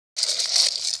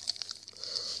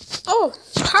Oh,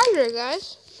 hi there,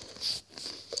 guys.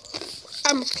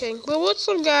 I'm just kidding. But what's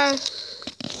up, guys?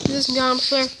 This is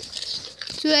Gomsler.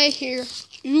 Today here,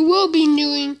 you will be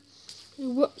doing.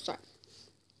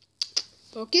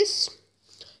 Focus.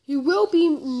 You will be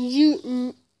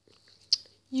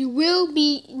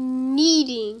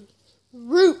needing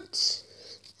roots.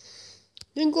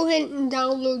 Then go ahead and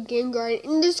download Gaurdian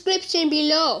in the description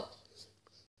below.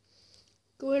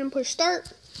 Go ahead and push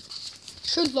start.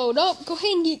 Should load up. Go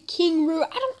ahead and get KingRoot.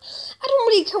 I don't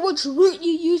really care which root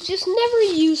you use. Just never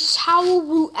use sour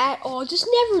root at all. Just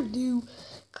never do.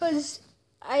 Cause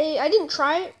I didn't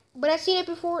try it, but I've seen it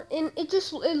before, and it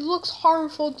looks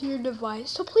harmful to your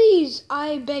device. So please,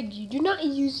 I beg you, do not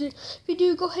use it. If you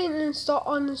do, go ahead and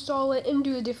uninstall it and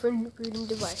do a different rooting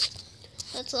device.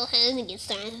 Let's go ahead and get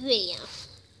started with the video.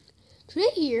 Today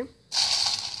here.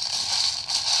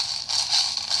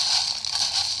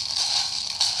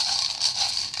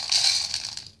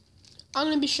 I'm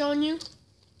going to be showing you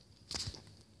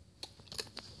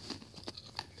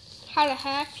how to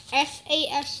hack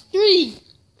Sas3.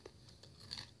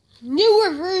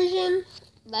 Newer version.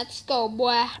 Let's go,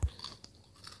 boy.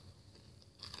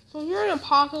 So if you're in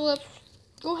Apocalypse,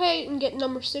 go ahead and get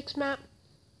number 6 map.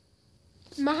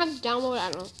 You might have to download it,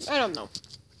 I don't know.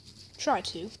 Try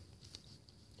to.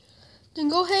 Then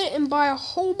go ahead and buy a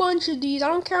whole bunch of these. I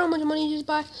don't care how much money you just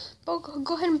buy, but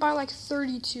go ahead and buy like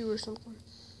 32 or something.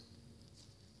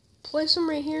 Place them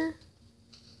right here,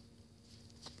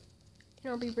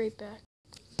 and I'll be right back.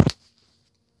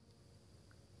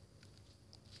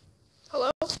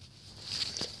 Hello?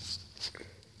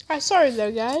 Alright, sorry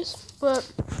there, guys, but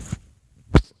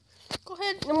go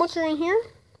ahead, and once you're in here,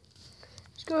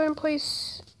 just go ahead and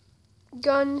place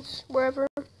guns wherever.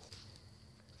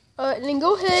 And then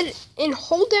go ahead and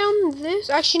hold down this.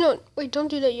 Actually, no, wait, don't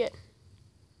do that yet.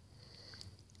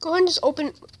 Go ahead and just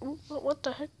open. What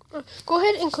the heck? Go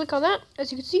ahead and click on that,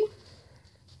 as you can see.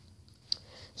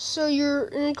 So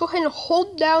and go ahead and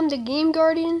hold down the Game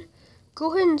Guardian.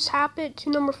 Go ahead and tap it to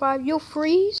number 5. You'll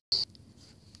freeze.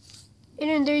 And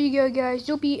then there you go, guys.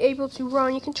 You'll be able to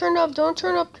run. You can turn up. Don't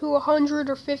turn up to 100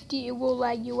 or 50. It will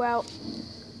lag you out.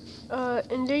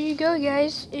 And there you go,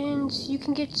 guys. And you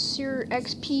can get your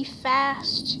XP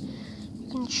fast. You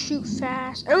can shoot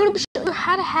fast. I'm going to be showing you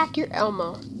how to hack your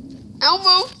Elmo.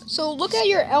 So look at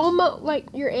your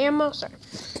ammo. Sorry,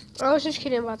 I was just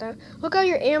kidding about that. Look at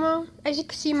your ammo. As you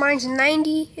can see, mine's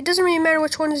 90. It doesn't really matter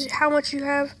which one is how much you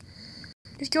have.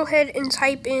 Just go ahead and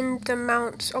type in the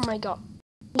amounts. Oh my god.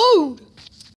 Load!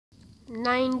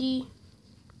 90.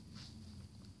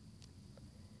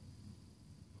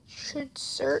 Should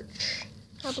search.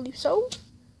 I believe so.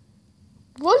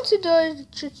 Once it does,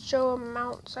 it should show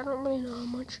amounts. I don't really know how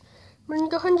much. But then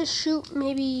go ahead and just shoot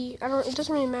maybe, it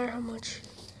doesn't really matter how much.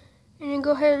 And then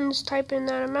go ahead and just type in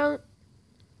that amount.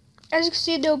 As you can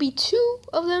see, there'll be 2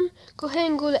 of them. Go ahead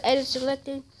and go to edit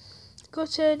selected. Go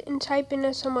ahead and type in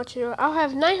that's how much it is. I'll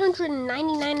have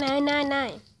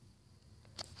 999,999.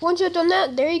 Once you've done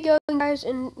that, there you go, guys,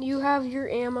 and you have your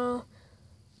ammo.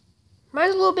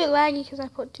 Mine's a little bit laggy because I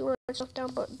put too much stuff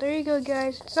down, but there you go,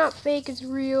 guys. It's not fake, it's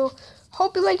real.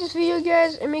 Hope you like this video,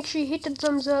 guys, and make sure you hit the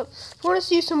thumbs up. If you want to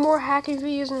see some more hacking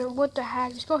videos and what the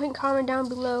hack, just go ahead and comment down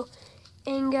below.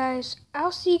 And guys,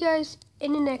 I'll see you guys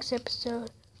in the next episode.